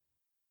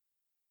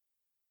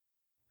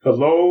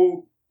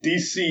Hello,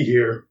 DC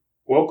here.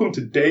 Welcome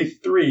to day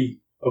 3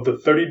 of the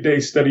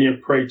 30-day study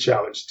and pray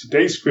challenge.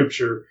 Today's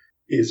scripture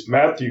is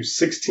Matthew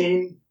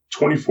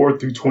 16:24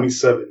 through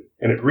 27,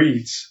 and it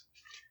reads,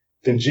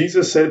 Then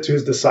Jesus said to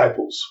his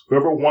disciples,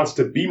 Whoever wants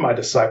to be my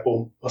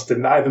disciple must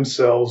deny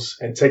themselves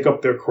and take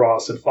up their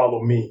cross and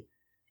follow me.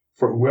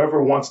 For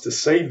whoever wants to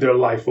save their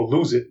life will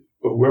lose it,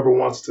 but whoever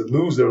wants to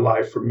lose their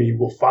life for me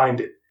will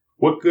find it.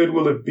 What good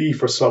will it be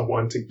for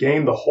someone to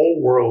gain the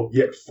whole world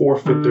yet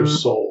forfeit their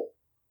soul?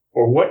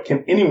 Or what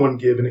can anyone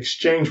give in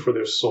exchange for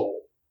their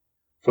soul?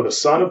 For the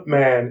Son of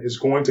Man is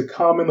going to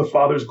come in the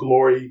Father's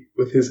glory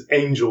with his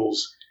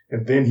angels,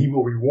 and then he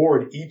will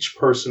reward each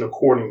person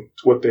according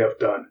to what they have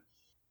done.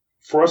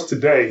 For us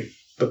today,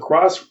 the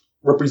cross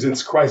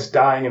represents Christ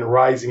dying and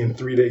rising in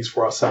 3 days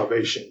for our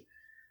salvation.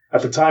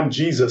 At the time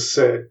Jesus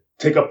said,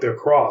 take up their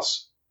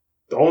cross,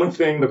 the only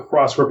thing the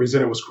cross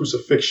represented was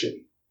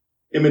crucifixion,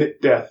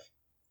 imminent death.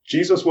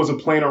 Jesus wasn't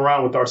playing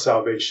around with our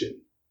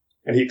salvation.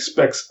 And he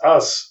expects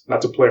us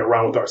not to play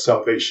around with our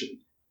salvation.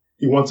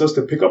 He wants us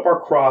to pick up our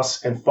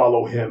cross and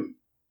follow him.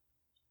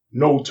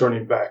 No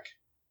turning back.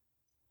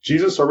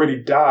 Jesus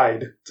already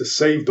died to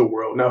save the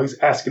world. Now he's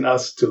asking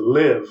us to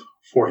live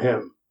for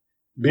him.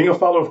 Being a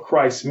follower of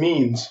Christ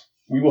means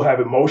we will have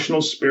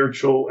emotional,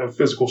 spiritual, and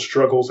physical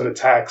struggles and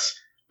attacks,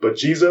 but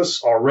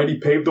Jesus already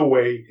paved the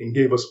way and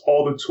gave us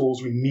all the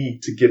tools we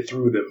need to get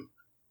through them.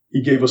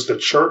 He gave us the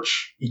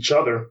church, each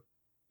other,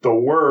 the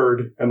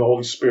Word, and the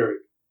Holy Spirit.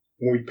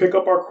 When we pick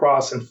up our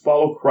cross and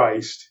follow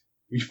Christ,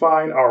 we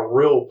find our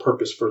real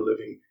purpose for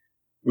living.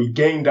 We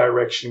gain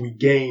direction. We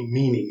gain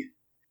meaning.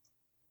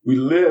 We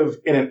live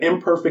in an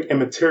imperfect and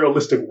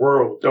materialistic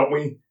world, don't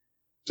we?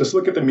 Just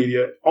look at the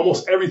media.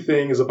 Almost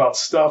everything is about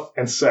stuff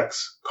and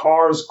sex.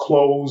 Cars,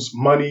 clothes,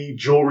 money,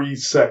 jewelry,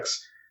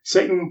 sex.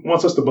 Satan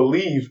wants us to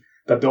believe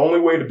that the only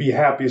way to be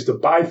happy is to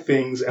buy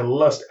things and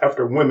lust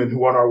after women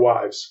who aren't our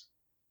wives.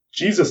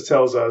 Jesus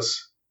tells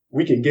us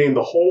we can gain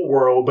the whole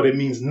world, but it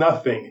means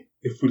nothing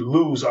if we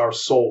lose our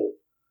soul.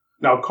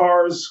 Now,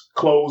 cars,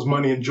 clothes,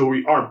 money, and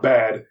jewelry aren't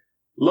bad.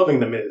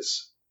 Loving them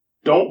is.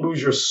 Don't lose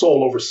your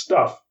soul over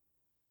stuff.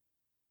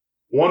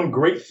 One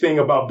great thing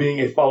about being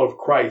a follower of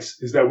Christ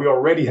is that we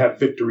already have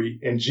victory,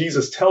 and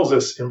Jesus tells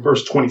us in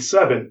verse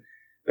 27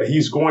 that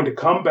he's going to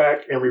come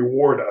back and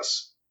reward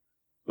us.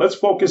 Let's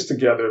focus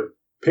together,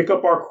 pick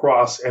up our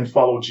cross, and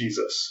follow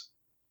Jesus.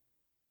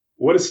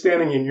 What is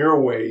standing in your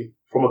way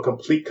from a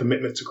complete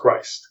commitment to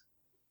Christ?